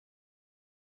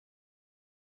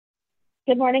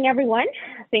Good morning, everyone.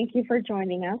 Thank you for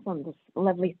joining us on this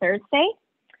lovely Thursday.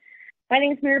 My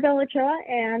name is Maribel Ochoa,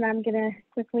 and I'm going to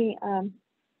quickly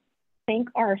thank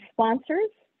our sponsors,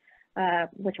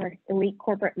 which are Elite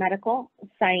Corporate Medical,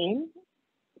 Cyan,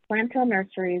 Plantel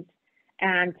Nurseries,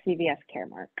 and CVS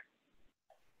Caremark.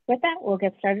 With that, we'll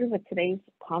get started with today's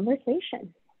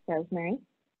conversation. Rosemary.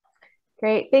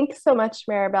 Great. Thanks so much,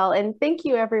 Maribel. And thank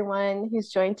you, everyone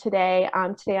who's joined today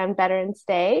on Veterans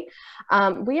Day.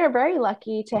 We are very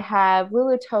lucky to have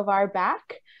Lulu Tovar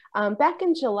back. Back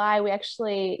in July, we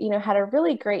actually, had a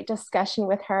really great discussion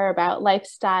with her about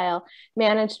lifestyle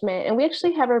management. And we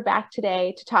actually have her back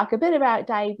today to talk a bit about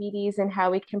diabetes and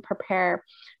how we can prepare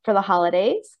for the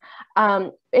holidays.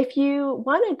 If you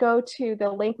want to go to the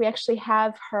link, we actually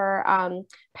have her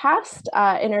past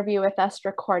interview with us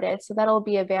recorded. So that'll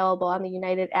be available on the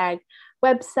United Ag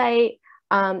website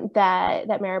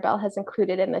that Maribel has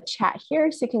included in the chat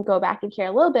here. So you can go back and hear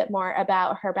a little bit more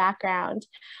about her background.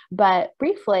 But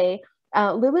briefly,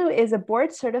 Lulu is a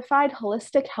board certified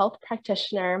holistic health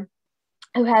practitioner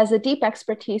who has a deep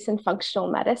expertise in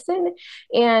functional medicine.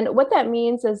 And what that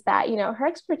means is that, her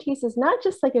expertise is not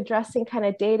just like addressing kind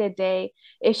of day-to-day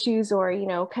issues or,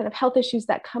 kind of health issues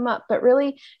that come up, but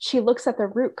really she looks at the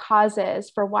root causes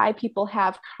for why people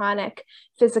have chronic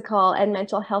physical and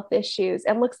mental health issues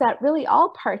and looks at really all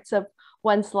parts of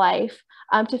one's life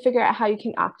to figure out how you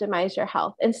can optimize your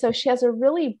health. And so she has a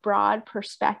really broad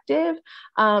perspective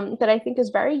that I think is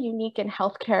very unique in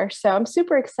healthcare. So I'm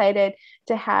super excited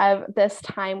to have this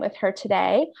time with her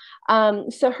today.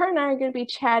 So her and I are going to be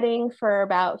chatting for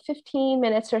about 15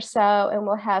 minutes or so, and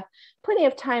we'll have plenty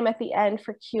of time at the end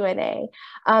for Q&A.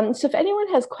 So if anyone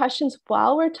has questions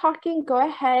while we're talking, go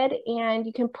ahead and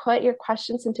you can put your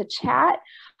questions into chat.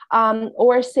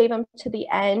 Or save them to the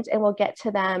end and we'll get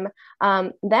to them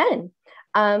then.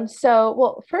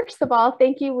 Well, first of all,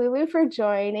 thank you, Lulu, for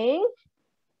joining.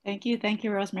 Thank you,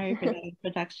 Rosemary, for the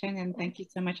introduction, and thank you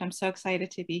so much. I'm so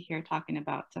excited to be here talking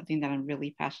about something that I'm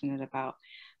really passionate about,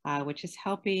 which is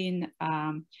helping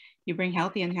you bring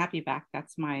healthy and happy back.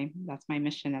 That's my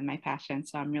mission and my passion.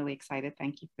 So I'm really excited.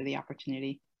 Thank you for the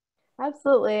opportunity.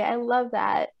 Absolutely. I love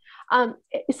that.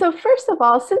 So first of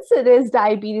all, since it is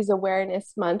Diabetes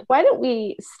Awareness Month, why don't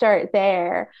we start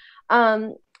there?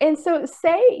 And so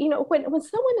say, when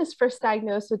someone is first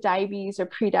diagnosed with diabetes or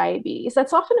prediabetes,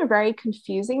 that's often a very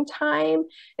confusing time,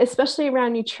 especially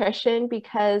around nutrition,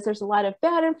 because there's a lot of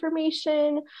bad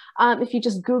information. If you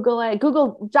just Google it,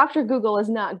 Dr. Google is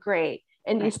not great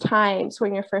in these times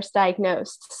when you're first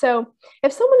diagnosed. So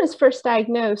if someone is first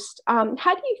diagnosed,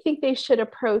 how do you think they should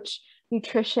approach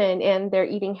nutrition and their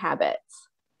eating habits?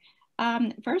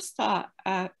 First,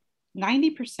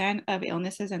 90% of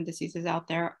illnesses and diseases out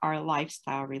there are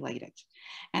lifestyle related.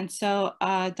 And so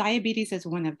diabetes is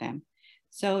one of them.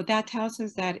 So that tells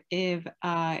us that if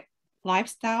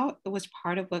lifestyle was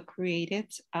part of what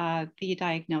created the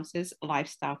diagnosis,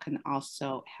 lifestyle can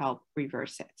also help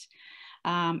reverse it.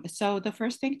 So the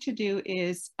first thing to do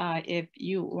is if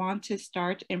you want to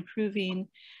start improving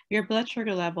your blood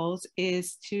sugar levels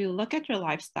is to look at your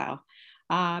lifestyle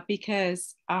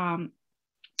because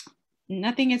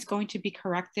nothing is going to be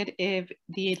corrected if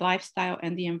the lifestyle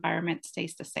and the environment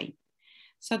stays the same.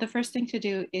 So the first thing to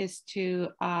do is to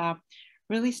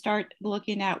really start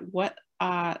looking at what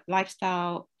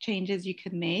lifestyle changes you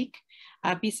can make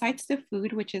besides the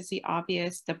food, which is the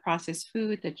obvious, the processed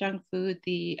food, the junk food,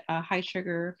 the high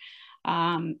sugar.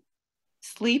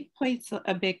 Sleep plays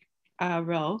a big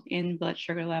role in blood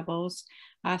sugar levels,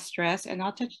 stress, and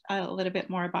I'll touch a little bit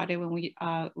more about it when we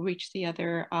reach the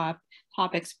other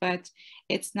topics, but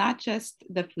it's not just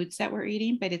the foods that we're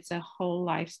eating, but it's a whole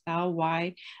lifestyle.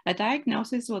 Why? A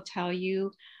diagnosis will tell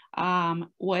you it'll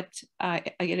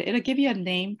give you a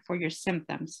name for your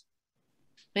symptoms,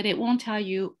 but it won't tell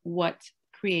you what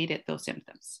created those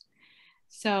symptoms.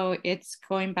 So it's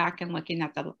going back and looking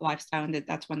at the lifestyle, and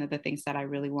that's one of the things that I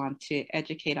really want to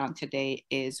educate on today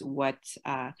is what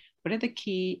are the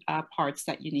key parts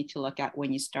that you need to look at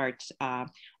when you start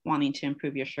wanting to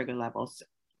improve your sugar levels.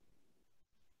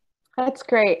 That's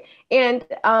great. And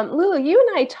Lulu, you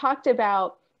and I talked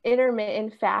about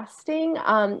intermittent fasting.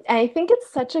 And I think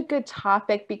it's such a good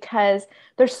topic because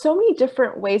there's so many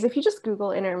different ways. If you just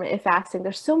Google intermittent fasting,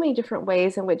 there's so many different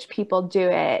ways in which people do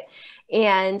it.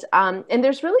 And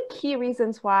there's really key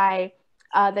reasons why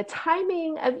the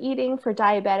timing of eating for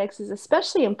diabetics is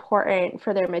especially important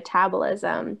for their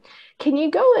metabolism. Can you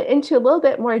go into a little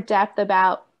bit more depth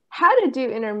about how to do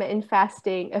intermittent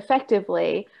fasting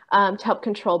effectively to help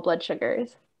control blood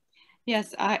sugars?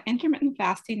 Yes, intermittent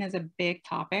fasting is a big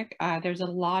topic. There's a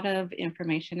lot of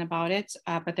information about it,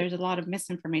 but there's a lot of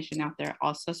misinformation out there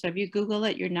also. So if you Google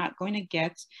it, you're not going to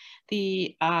get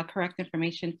the correct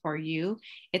information for you.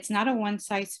 It's not a one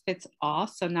size fits all.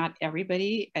 So not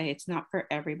everybody, it's not for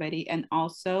everybody. And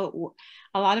also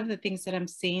a lot of the things that I'm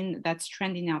seeing that's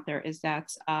trending out there is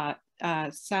that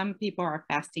some people are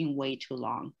fasting way too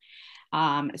long.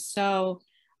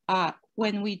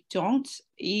 When we don't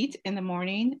eat in the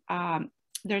morning,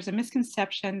 there's a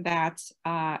misconception that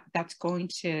that's going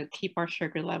to keep our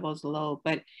sugar levels low.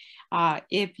 But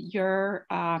if you're,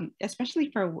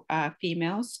 especially for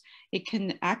females, it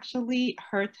can actually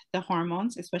hurt the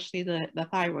hormones, especially the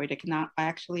thyroid. It can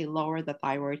actually lower the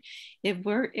thyroid. We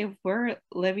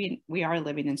are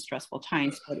living in stressful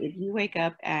times. But if you wake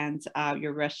up and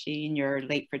you're rushing, you're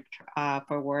late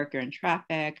for work, you're in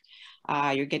traffic,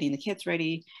 you're getting the kids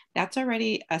ready, that's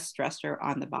already a stressor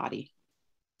on the body.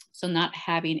 So not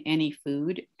having any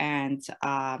food and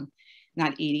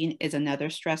not eating is another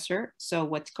stressor. So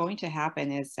what's going to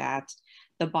happen is that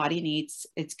the body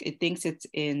it thinks it's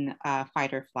in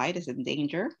fight or flight, it's in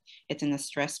danger, it's in a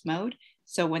stress mode.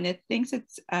 So when it thinks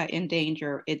it's in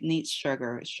danger, it needs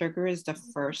sugar. Sugar is the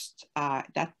first,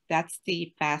 that's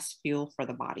the fast fuel for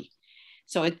the body.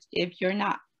 So if you're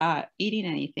not eating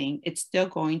anything, it's still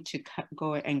going to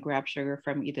go and grab sugar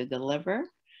from either the liver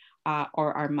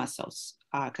or our muscles,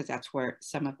 because that's where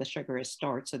some of the sugar is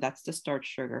stored. So that's the stored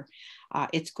sugar.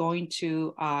 It's going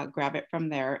to grab it from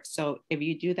there. So if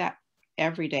you do that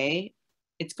every day,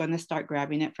 it's going to start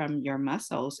grabbing it from your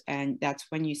muscles. And that's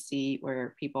when you see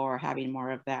where people are having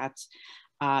more of that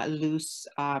loose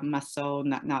muscle,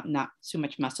 not too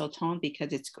much muscle tone,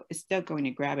 because it's still going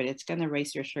to grab it. It's going to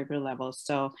raise your sugar levels.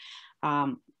 So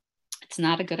it's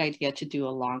not a good idea to do a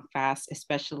long fast,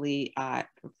 especially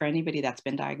for anybody that's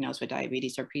been diagnosed with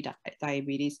diabetes or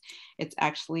pre-diabetes. It's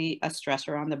actually a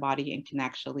stressor on the body and can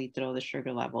actually throw the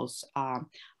sugar levels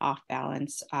off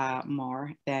balance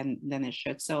more than it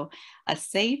should. So a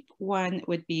safe one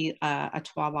would be a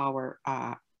 12-hour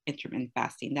intermittent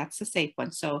fasting. That's the safe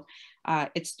one. So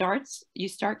you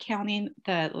start counting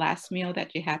the last meal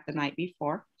that you had the night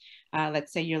before.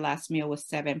 Let's say your last meal was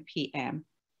 7 p.m.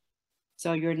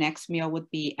 So your next meal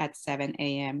would be at 7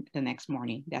 a.m. the next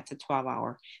morning. That's a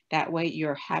 12-hour. That way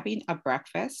you're having a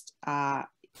breakfast.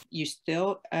 You're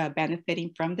still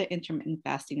benefiting from the intermittent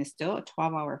fasting. It's still a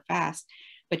 12-hour fast,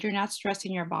 but you're not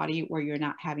stressing your body where you're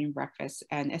not having breakfast.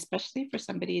 And especially for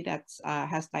somebody that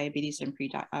has diabetes and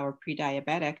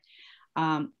pre-diabetic,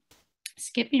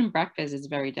 skipping breakfast is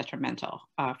very detrimental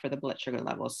for the blood sugar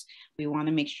levels. We want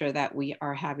to make sure that we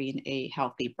are having a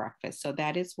healthy breakfast. So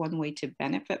that is one way to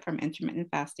benefit from intermittent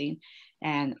fasting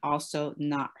and also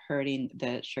not hurting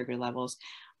the sugar levels.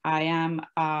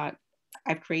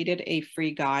 I've created a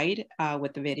free guide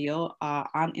with the video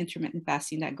on intermittent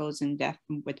fasting that goes in depth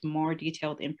with more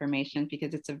detailed information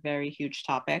because it's a very huge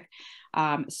topic.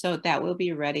 So that will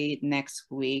be ready next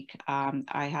week.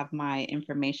 I have my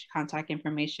contact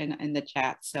information in the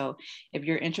chat. So if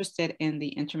you're interested in the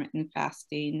intermittent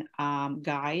fasting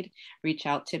guide, reach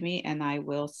out to me and I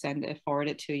will forward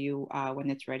it to you when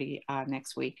it's ready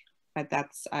next week. But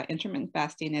that's intermittent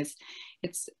fasting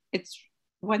it's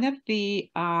one of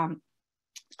the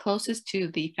closest to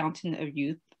the fountain of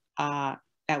youth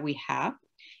that we have.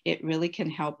 It really can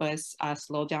help us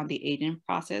slow down the aging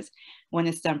process when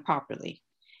it's done properly.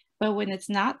 But when it's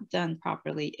not done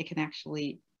properly, it can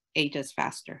actually age us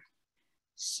faster.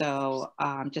 So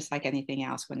just like anything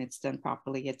else, when it's done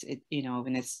properly,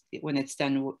 when it's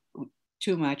done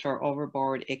too much or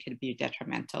overboard, it could be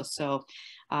detrimental. So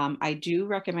I do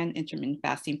recommend intermittent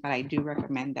fasting, but I do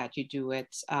recommend that you do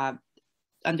it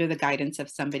under the guidance of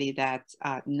somebody that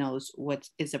knows what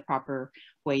is a proper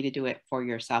way to do it for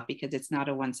yourself, because it's not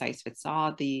a one size fits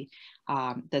all. The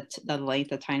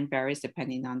length of time varies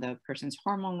depending on the person's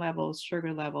hormone levels,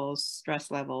 sugar levels, stress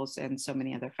levels, and so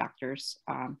many other factors.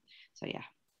 So yeah.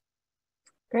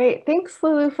 Great. Thanks,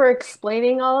 Lulu, for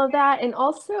explaining all of that. And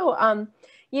also,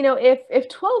 if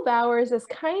 12 hours is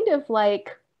kind of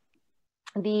like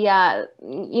the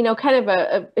kind of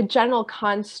a general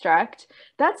construct,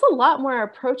 that's a lot more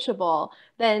approachable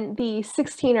than the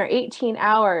 16 or 18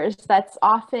 hours that's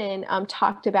often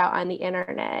talked about on the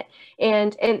internet.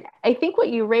 And I think what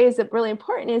you raised up really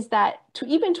important is that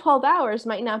even 12 hours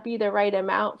might not be the right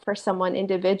amount for someone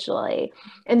individually.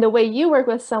 And the way you work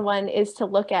with someone is to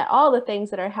look at all the things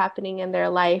that are happening in their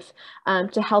life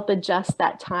to help adjust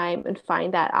that time and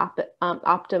find that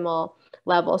optimal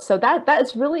level. So that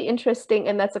is really interesting.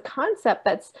 And that's a concept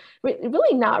that's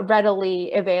really not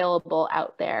readily available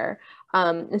out there.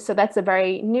 And so that's a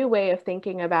very new way of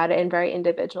thinking about it and very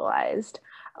individualized.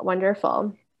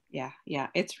 Wonderful. Yeah.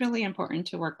 It's really important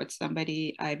to work with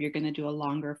somebody if you're going to do a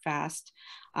longer fast,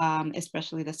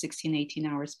 especially the 16, 18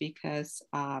 hours, because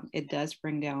it does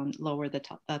bring down, lower the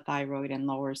thyroid and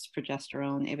lowers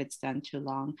progesterone if it's done too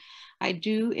long. I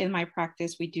do, in my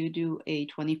practice, we do a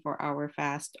 24-hour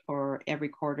fast, or every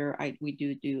quarter we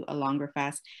do a longer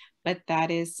fast, but that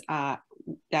is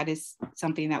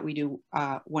something that we do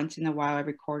once in a while,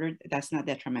 every quarter. That's not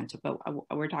detrimental, but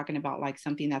we're talking about like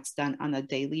something that's done on a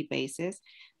daily basis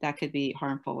that could be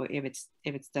harmful if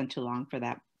it's done too long for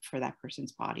that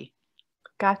person's body.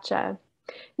 Gotcha.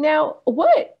 Now,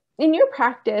 what in your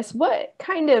practice, what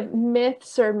kind of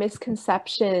myths or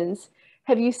misconceptions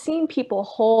have you seen people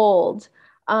hold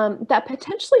that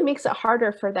potentially makes it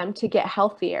harder for them to get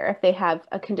healthier if they have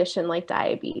a condition like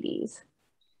diabetes?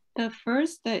 The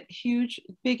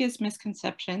biggest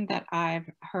misconception that I've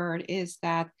heard is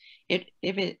that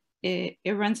it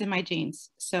runs in my genes,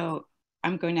 so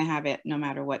I'm going to have it no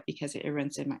matter what because it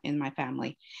runs in my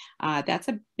family. That's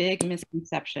a big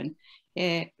misconception.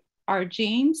 Our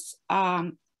genes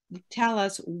tell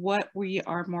us what we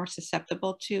are more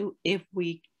susceptible to if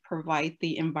we provide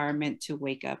the environment to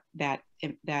wake up that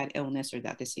illness or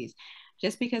that disease.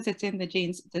 Just because it's in the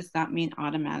genes does not mean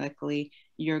automatically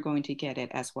you're going to get it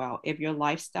as well. If your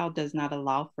lifestyle does not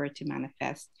allow for it to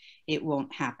manifest, it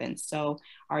won't happen. So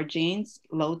our genes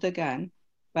load the gun,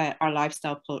 but our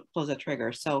lifestyle pulls a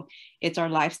trigger. So it's our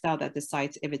lifestyle that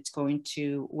decides if it's going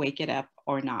to wake it up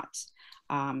or not.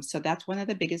 So that's one of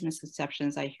the biggest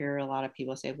misconceptions. I hear a lot of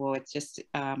people say, well, it's just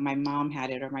my mom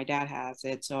had it or my dad has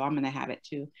it, so I'm going to have it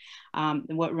too.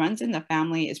 What runs in the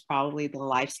family is probably the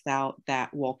lifestyle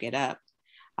that woke it up.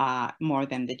 More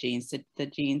than the genes. The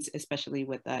genes, especially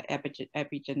with the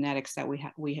epigenetics that we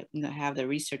have the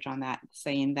research on that,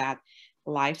 saying that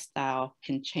lifestyle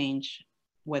can change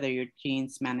whether your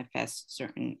genes manifest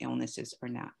certain illnesses or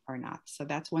not. So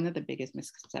that's one of the biggest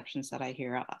misconceptions that I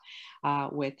hear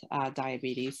with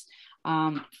diabetes.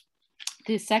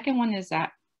 The second one is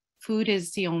that food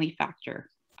is the only factor.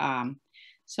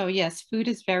 So yes, food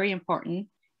is very important.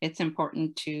 It's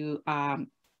important to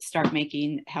start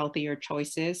making healthier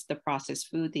choices. The processed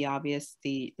food, the obvious,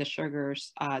 the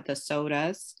sugars, the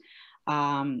sodas,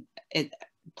 it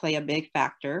play a big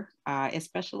factor,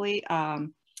 especially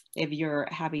if you're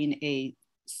having a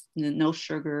no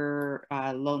sugar,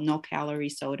 no calorie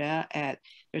soda.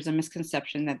 There's a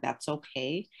misconception that that's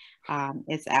okay.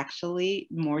 It's actually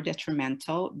more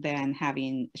detrimental than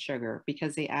having sugar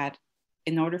because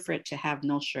in order for it to have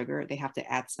no sugar, they have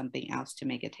to add something else to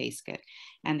make it taste good.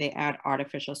 And they add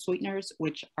artificial sweeteners,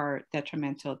 which are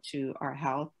detrimental to our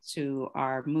health, to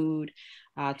our mood,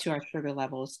 to our sugar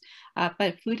levels.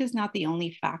 But food is not the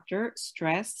only factor.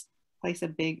 Stress plays a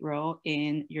big role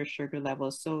in your sugar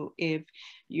levels. So if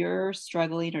you're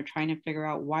struggling or trying to figure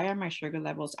out why are my sugar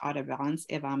levels out of balance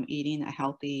if I'm eating a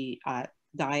healthy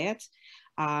diet,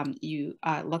 you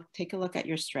take a look at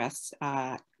your stress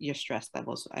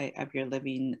levels, if you're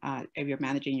living, if you're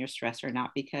managing your stress or not,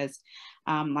 because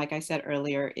like I said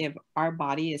earlier, if our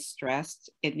body is stressed,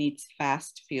 it needs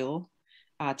fast fuel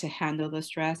to handle the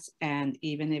stress. And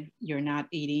even if you're not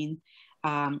eating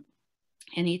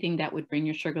anything that would bring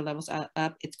your sugar levels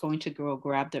up, it's going to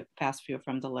grab the fast fuel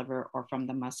from the liver or from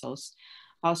the muscles.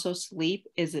 Also, sleep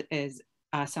is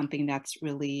something that's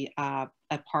really a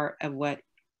part of what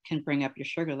can bring up your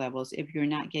sugar levels. If you're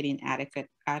not getting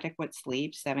adequate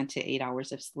sleep, 7 to 8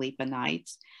 hours of sleep a night,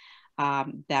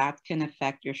 that can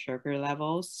affect your sugar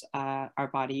levels. Our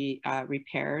body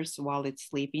repairs while it's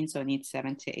sleeping, so it needs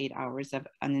 7 to 8 hours of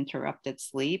uninterrupted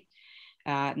sleep.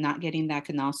 Not getting that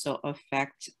can also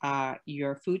affect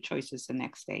your food choices the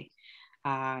next day.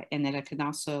 And then it can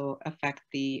also affect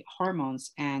the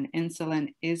hormones, and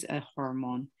insulin is a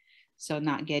hormone. So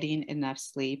not getting enough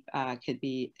sleep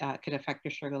could affect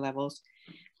your sugar levels.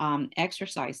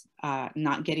 Exercise,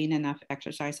 not getting enough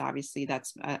exercise, obviously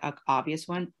that's an obvious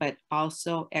one, but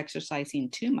also exercising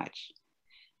too much.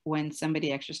 When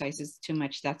somebody exercises too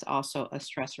much, that's also a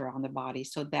stressor on the body.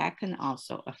 So that can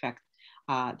also affect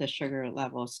the sugar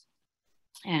levels.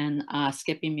 And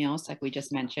skipping meals, like we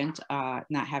just mentioned,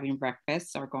 not having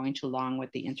breakfast or going too long with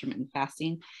the intermittent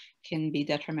fasting can be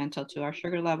detrimental to our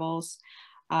sugar levels.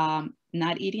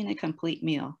 Not eating a complete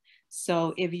meal.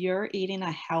 So if you're eating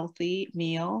a healthy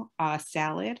meal,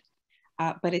 salad,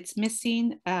 but it's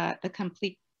missing the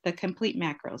complete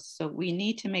macros. So we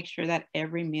need to make sure that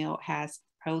every meal has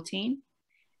protein,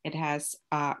 it has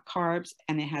carbs,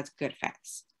 and it has good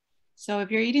fats. So if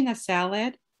you're eating a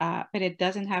salad, but it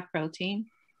doesn't have protein,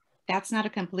 that's not a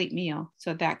complete meal.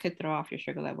 So that could throw off your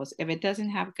sugar levels. If it doesn't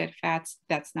have good fats,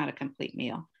 that's not a complete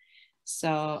meal.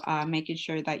 So making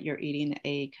sure that you're eating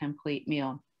a complete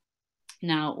meal.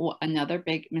 Now, another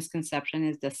big misconception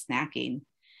is the snacking.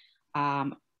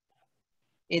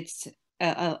 It's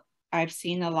I've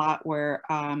seen a lot where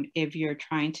if you're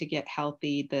trying to get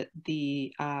healthy,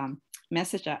 the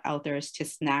message out there is to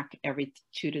snack every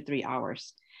 2 to 3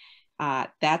 hours.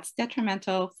 That's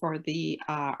detrimental for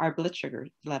our blood sugar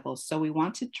levels. So we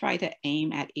want to try to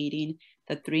aim at eating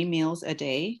the 3 meals a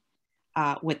day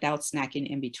without snacking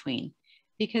in between.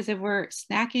 Because if we're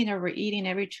snacking or we're eating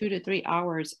every 2 to 3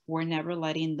 hours, we're never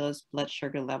letting those blood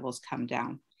sugar levels come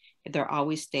down. They're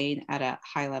always staying at a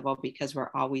high level because we're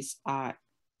always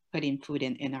putting food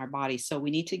in our body. So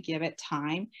we need to give it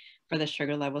time for the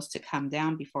sugar levels to come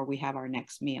down before we have our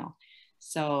next meal.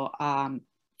 So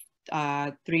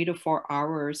 3 to 4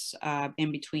 hours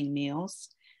in between meals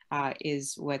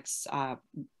is what's,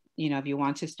 if you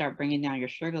want to start bringing down your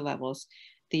sugar levels.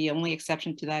 The only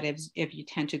exception to that is if you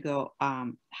tend to go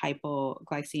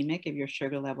hypoglycemic, if your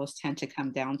sugar levels tend to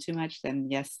come down too much, then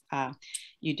yes,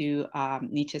 you do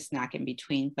need to snack in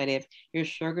between. But if your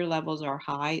sugar levels are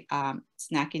high,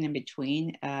 snacking in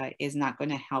between is not going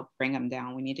to help bring them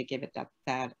down. We need to give it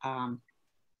that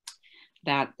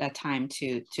time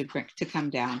to come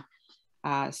down.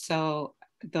 So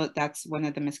that's one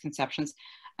of the misconceptions.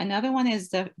 Another one is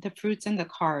the fruits and the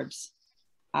carbs.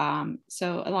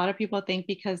 So a lot of people think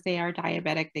because they are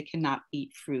diabetic, they cannot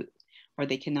eat fruit or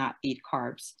they cannot eat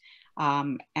carbs.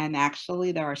 And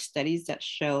actually, there are studies that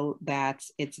show that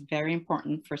it's very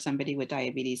important for somebody with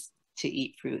diabetes to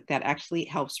eat fruit. That actually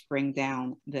helps bring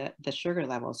down the sugar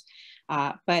levels.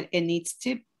 But it needs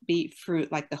to be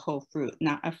fruit, like the whole fruit,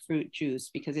 not a fruit juice,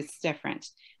 because it's different.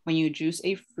 When you juice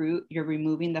a fruit, you're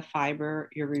removing the fiber,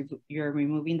 you're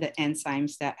removing the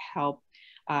enzymes that help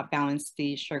balance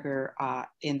the sugar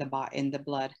in the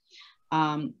blood.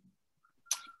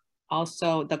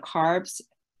 Also, the carbs,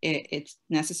 it's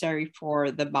necessary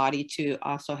for the body to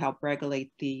also help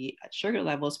regulate the sugar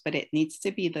levels, but it needs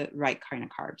to be the right kind of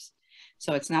carbs.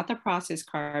 So it's not the processed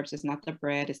carbs, it's not the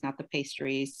bread, it's not the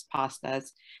pastries,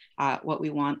 pastas. What we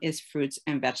want is fruits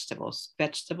and vegetables.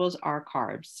 Vegetables are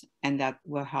carbs, and that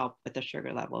will help with the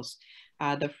sugar levels.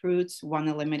 The fruits, want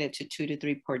to limit it to 2 to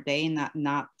 3 per day,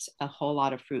 not a whole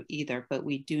lot of fruit either, but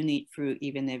we do need fruit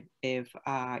even if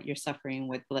you're suffering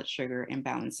with blood sugar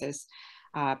imbalances,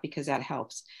 because that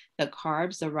helps. The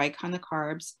carbs, the right kind of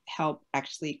carbs, help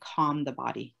actually calm the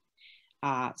body.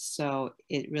 So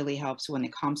it really helps when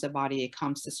it calms the body, it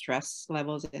calms the stress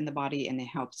levels in the body, and it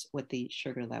helps with the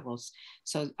sugar levels.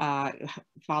 So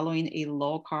following a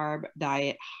low carb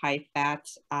diet, high fat,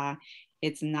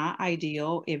 it's not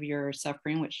ideal if you're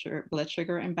suffering with blood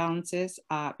sugar imbalances,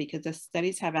 because the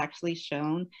studies have actually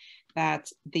shown that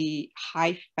the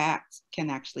high fat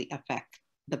can actually affect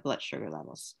the blood sugar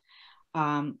levels.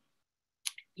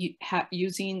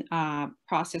 Using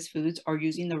processed foods or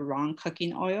using the wrong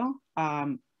cooking oil,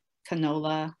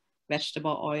 canola,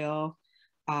 vegetable oil,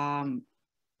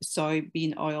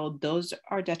 soybean oil, those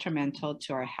are detrimental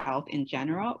to our health in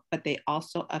general, but they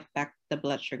also affect the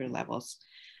blood sugar levels.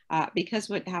 Because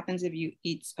what happens if you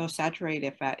eat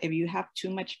saturated fat, if you have too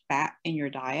much fat in your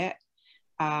diet,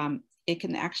 it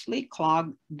can actually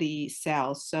clog the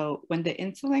cells. So when the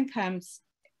insulin comes,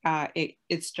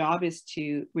 its job is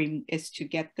to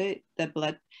get the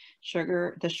blood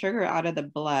sugar, the sugar out of the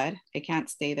blood. It can't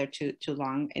stay there too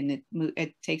long, and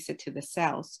it takes it to the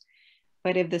cells.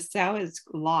 But if the cell is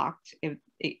locked, if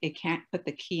it can't put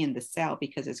the key in the cell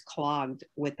because it's clogged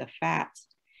with the fat,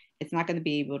 it's not going to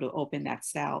be able to open that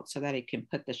cell so that it can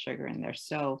put the sugar in there.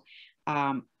 So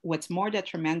what's more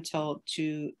detrimental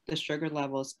to the sugar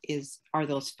levels are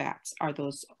those fats, are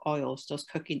those oils, those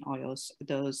cooking oils,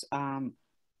 those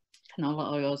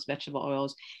canola oils, vegetable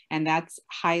oils, and that's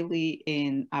highly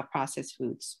in processed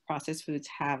foods. Processed foods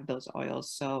have those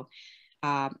oils. So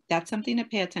that's something to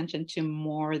pay attention to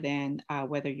more than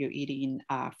whether you're eating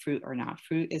fruit or not.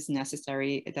 Fruit is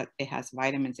necessary, that it has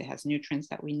vitamins, it has nutrients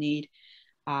that we need.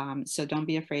 So don't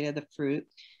be afraid of the fruit.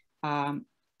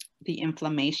 The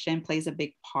inflammation plays a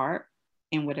big part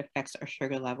in what affects our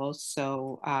sugar levels.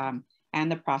 So, and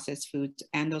the processed foods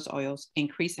and those oils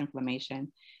increase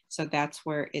inflammation. So that's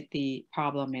where the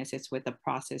problem is. It's with the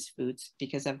processed foods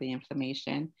because of the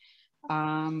inflammation.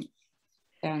 And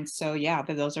so, yeah,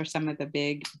 those are some of the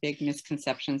big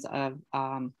misconceptions of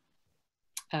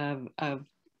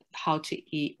how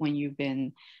to eat when you've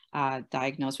been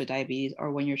diagnosed with diabetes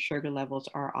or when your sugar levels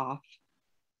are off.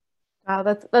 Wow,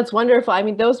 that's wonderful. I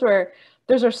mean, those are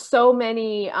so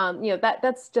many,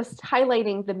 that's just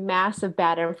highlighting the massive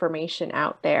bad information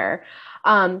out there.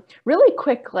 Really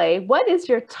quickly, what is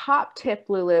your top tip,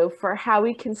 Lulu, for how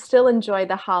we can still enjoy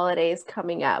the holidays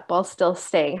coming up while still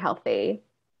staying healthy?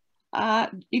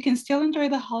 You can still enjoy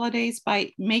the holidays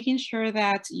by making sure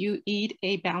that you eat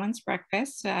a balanced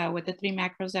breakfast with the three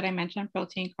macros that I mentioned,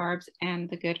 protein, carbs, and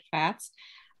the good fats.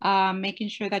 Making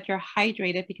sure that you're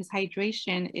hydrated, because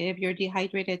hydration, if you're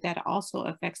dehydrated, that also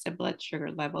affects the blood sugar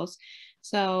levels.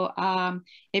 So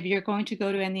if you're going to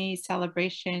go to any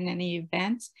celebration, any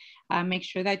events, make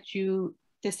sure that you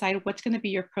decide what's going to be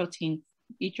your protein.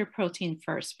 Eat your protein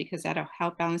first, because that'll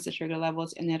help balance the sugar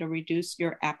levels and it'll reduce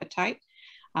your appetite.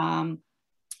 Um,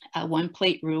 one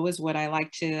plate rule is what I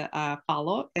like to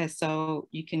follow. So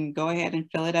you can go ahead and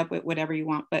fill it up with whatever you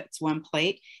want, but it's one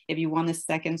plate. If you want a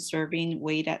second serving,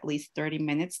 wait at least 30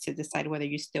 minutes to decide whether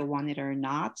you still want it or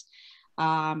not.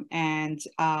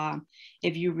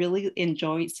 If you really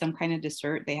enjoy some kind of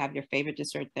dessert, they have your favorite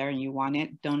dessert there and you want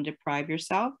it, don't deprive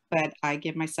yourself. But I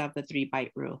give myself the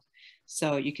 3-bite rule.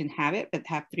 So you can have it, but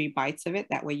have 3 bites of it.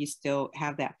 That way you still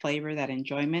have that flavor, that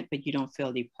enjoyment, but you don't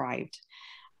feel deprived.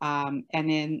 And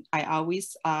then I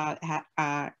always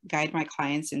guide my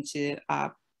clients into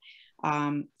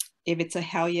if it's a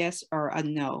hell yes or a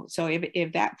no. So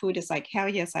if that food is like, hell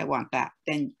yes, I want that,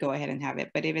 then go ahead and have it.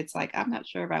 But if it's like, I'm not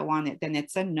sure if I want it, then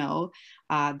it's a no.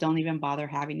 Don't even bother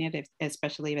having it,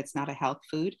 especially if it's not a health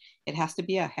food. It has to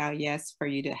be a hell yes for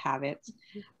you to have it.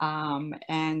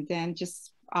 And then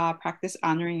just practice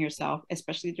honoring yourself,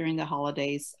 especially during the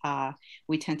holidays.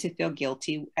 We tend to feel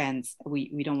guilty and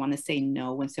we don't want to say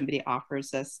no when somebody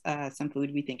offers us some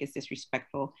food we think is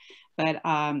disrespectful. But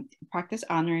practice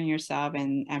honoring yourself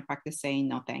and practice saying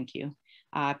no, thank you.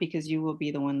 Because you will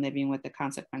be the one living with the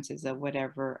consequences of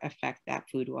whatever effect that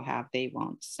food will have. They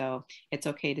won't. So it's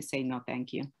okay to say no,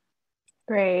 thank you.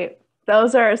 Great.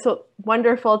 Those are so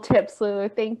wonderful tips, Lulu.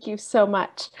 Thank you so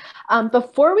much.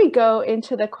 Before we go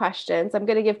into the questions, I'm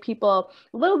going to give people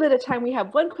a little bit of time. We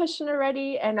have one question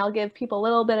already, and I'll give people a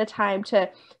little bit of time to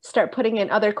start putting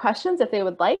in other questions if they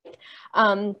would like.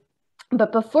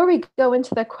 But before we go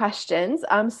into the questions,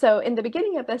 so in the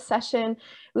beginning of this session,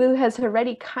 Lulu has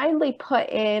already kindly put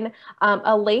in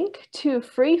a link to a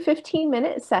free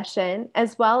 15-minute session,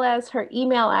 as well as her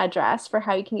email address for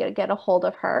how you can get a hold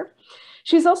of her.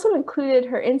 She's also included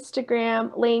her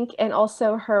Instagram link and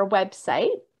also her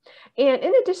website. And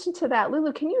in addition to that,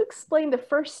 Lulu, can you explain the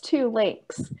first 2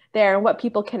 links there and what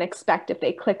people can expect if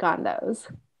they click on those?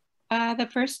 The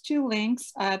first 2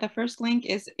 links, the first link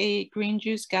is a green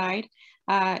juice guide,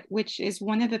 which is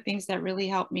one of the things that really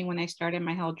helped me when I started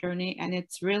my health journey. And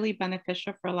it's really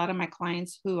beneficial for a lot of my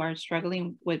clients who are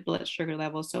struggling with blood sugar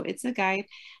levels. So it's a guide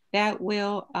that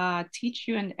will teach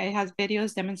you, and it has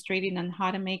videos demonstrating on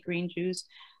how to make green juice,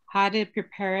 how to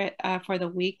prepare it for the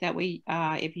week. That way,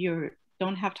 if you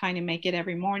don't have time to make it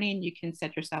every morning, you can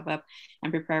set yourself up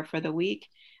and prepare for the week.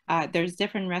 There's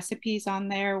different recipes on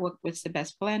there. What's the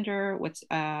best blender?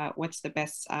 What's the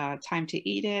best time to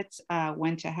eat it?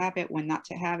 When to have it? When not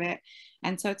to have it?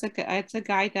 And so it's a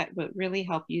guide that would really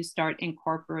help you start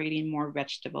incorporating more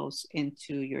vegetables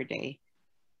into your day.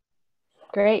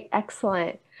 Great,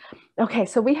 excellent. Okay,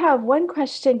 so we have one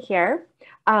question here.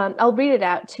 I'll read it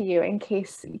out to you in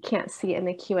case you can't see it in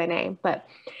the Q&A. But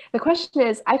the question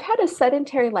is, I've had a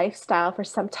sedentary lifestyle for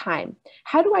some time.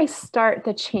 How do I start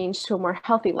the change to a more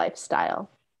healthy lifestyle?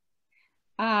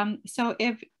 So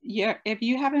if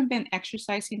you haven't been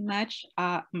exercising much,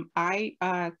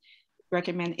 I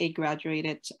recommend a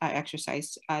graduated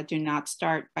exercise. Do not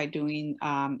start by doing,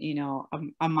 a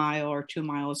mile or 2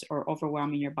 miles or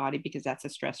overwhelming your body, because that's a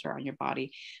stressor on your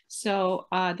body. So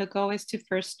the goal is to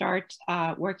first start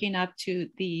working up to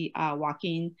the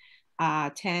walking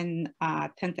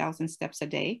 10,000 steps a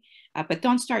day. But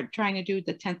don't start trying to do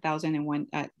the 10,000 in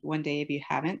one day if you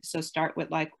haven't. So start with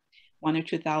like 1 or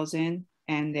 2,000.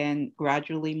 And then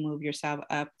gradually move yourself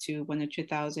up to 1 or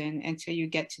 2,000 until you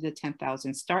get to the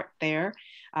 10,000. Start there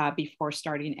before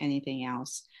starting anything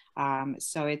else.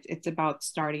 So it's about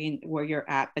starting where you're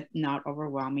at, but not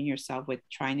overwhelming yourself with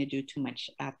trying to do too much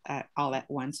all at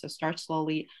once. So start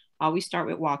slowly. Always start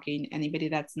with walking. Anybody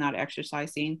that's not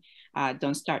exercising,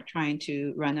 don't start trying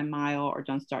to run a mile, or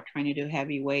don't start trying to do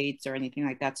heavy weights or anything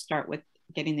like that. Start with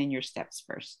getting in your steps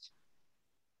first.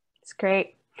 It's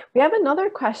great. We have another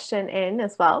question in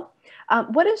as well.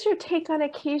 What is your take on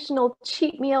occasional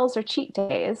cheat meals or cheat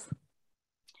days?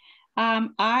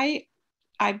 I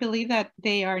believe that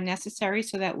they are necessary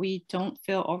so that we don't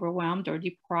feel overwhelmed or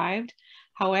deprived.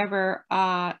 However,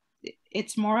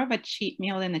 it's more of a cheat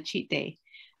meal than a cheat day.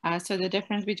 So the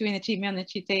difference between a cheat meal and a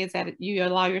cheat day is that you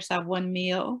allow yourself one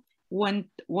meal, one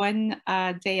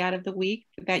day out of the week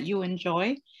that you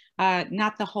enjoy,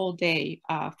 not the whole day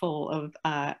full of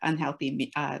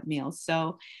unhealthy meals.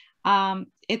 So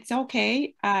it's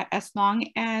okay as long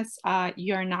as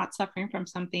you're not suffering from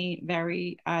something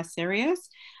very serious,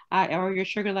 or your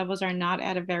sugar levels are not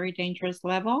at a very dangerous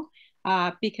level.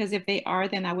 Because if they are,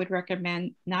 then I would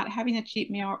recommend not having a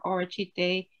cheat meal or a cheat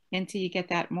day until you get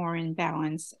that more in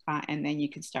balance, and then you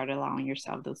can start allowing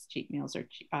yourself those cheat meals, or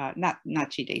not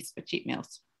cheat days, but cheat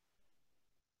meals.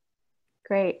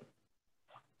 Great.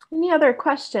 Any other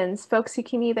questions, folks? You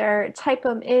can either type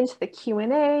them into the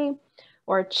Q&A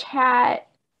or chat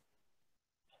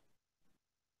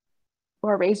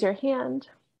or raise your hand.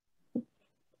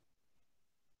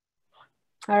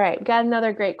 All right, we got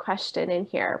another great question in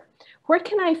here. Where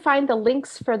can I find the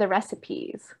links for the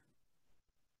recipes?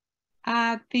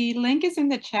 The link is in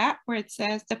the chat where it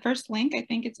says, the first link, I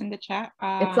think it's in the chat.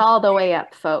 It's all the way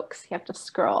up, folks. You have to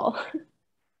scroll.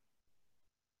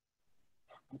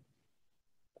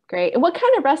 Great. And what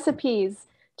kind of recipes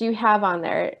do you have on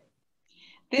there?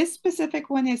 This specific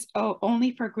one is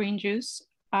only for green juice.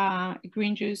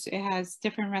 Green juice, it has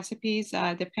different recipes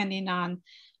depending on,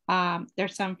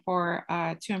 there's some for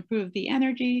to improve the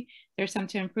energy, there's some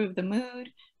to improve the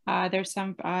mood, there's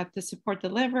some to support the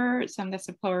liver, some that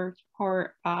support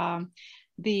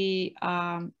the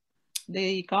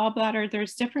gallbladder.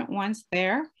 There's different ones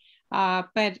there,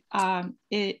 but on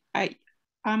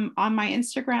my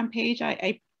Instagram page,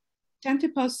 I tend to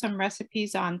post some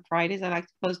recipes on Fridays. I like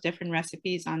to post different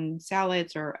recipes on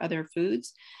salads or other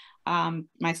foods.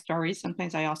 My stories,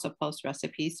 sometimes I also post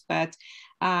recipes, but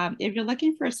if you're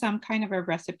looking for some kind of a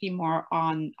recipe more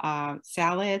on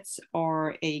salads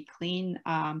or a clean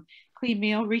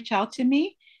meal, reach out to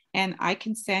me and I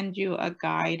can send you a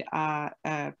guide,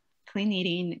 a clean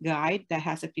eating guide that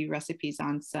has a few recipes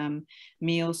on some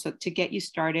meals, so to get you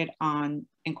started on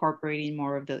incorporating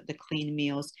more of the clean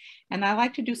meals. And I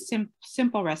like to do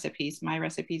simple recipes. My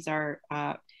recipes are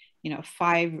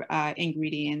 5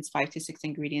 ingredients, 5 to 6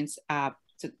 ingredients,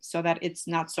 so that it's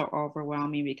not so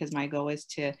overwhelming, because my goal is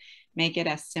to make it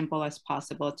as simple as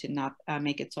possible, to not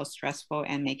make it so stressful,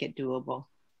 and make it doable.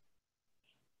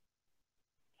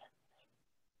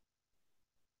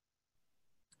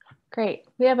 Great.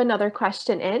 We have another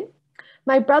question in.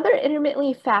 My brother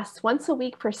intermittently fasts once a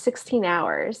week for 16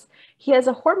 hours. He has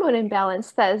a hormone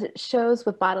imbalance that shows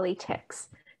with bodily tics.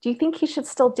 Do you think he should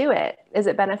still do it? Is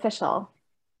it beneficial?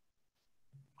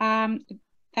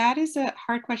 That is a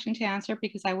hard question to answer,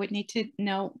 because I would need to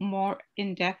know more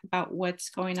in depth about what's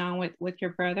going on with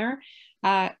your brother.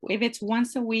 If it's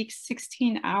once a week,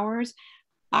 16 hours,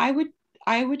 I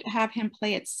would have him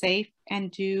play it safe and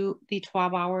do the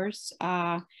 12 hours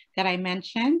that I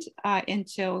mentioned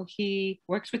until he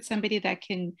works with somebody that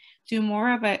can do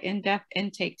more of an in-depth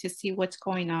intake to see what's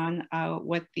going on,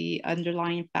 what the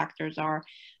underlying factors are,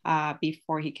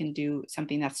 before he can do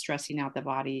something that's stressing out the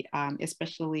body,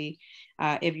 especially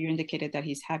if you indicated that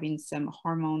he's having some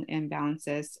hormone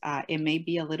imbalances. It may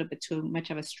be a little bit too much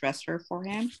of a stressor for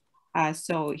him.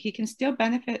 So he can still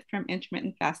benefit from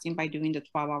intermittent fasting by doing the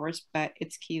 12 hours, but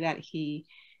it's key that he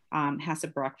has a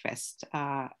breakfast.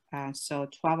 So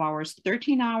 12 hours,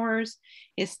 13 hours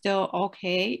is still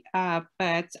okay,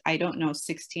 but I don't know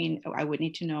 16. I would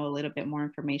need to know a little bit more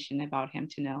information about him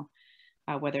to know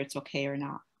whether it's okay or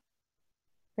not.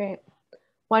 Great.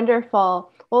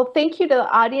 Wonderful. Well, thank you to the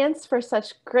audience for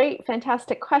such great,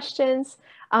 fantastic questions.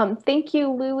 Thank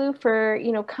you, Lulu, for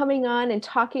coming on and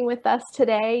talking with us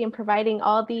today and providing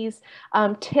all these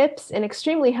tips and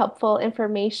extremely helpful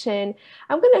information.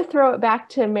 I'm going to throw it back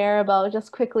to Maribel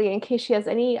just quickly in case she has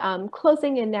any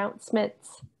closing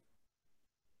announcements.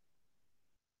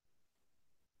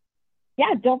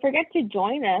 Yeah, don't forget to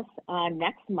join us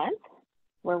next month,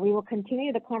 where we will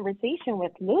continue the conversation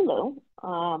with Lulu.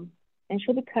 And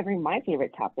she'll be covering my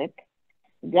favorite topic,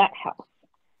 gut health.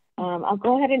 I'll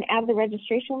go ahead and add the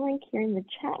registration link here in the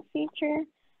chat feature.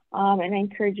 And I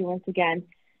encourage you once again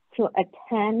to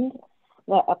attend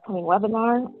the upcoming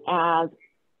webinar, as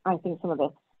I think some of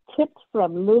the tips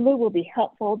from Lulu will be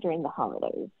helpful during the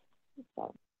holidays.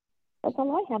 So that's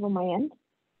all I have on my end.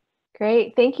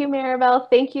 Great. Thank you, Maribel.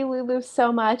 Thank you, Lulu,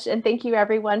 so much. And thank you,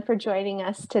 everyone, for joining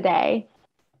us today.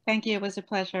 Thank you. It was a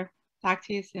pleasure. Talk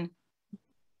to you soon.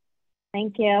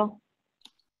 Thank you.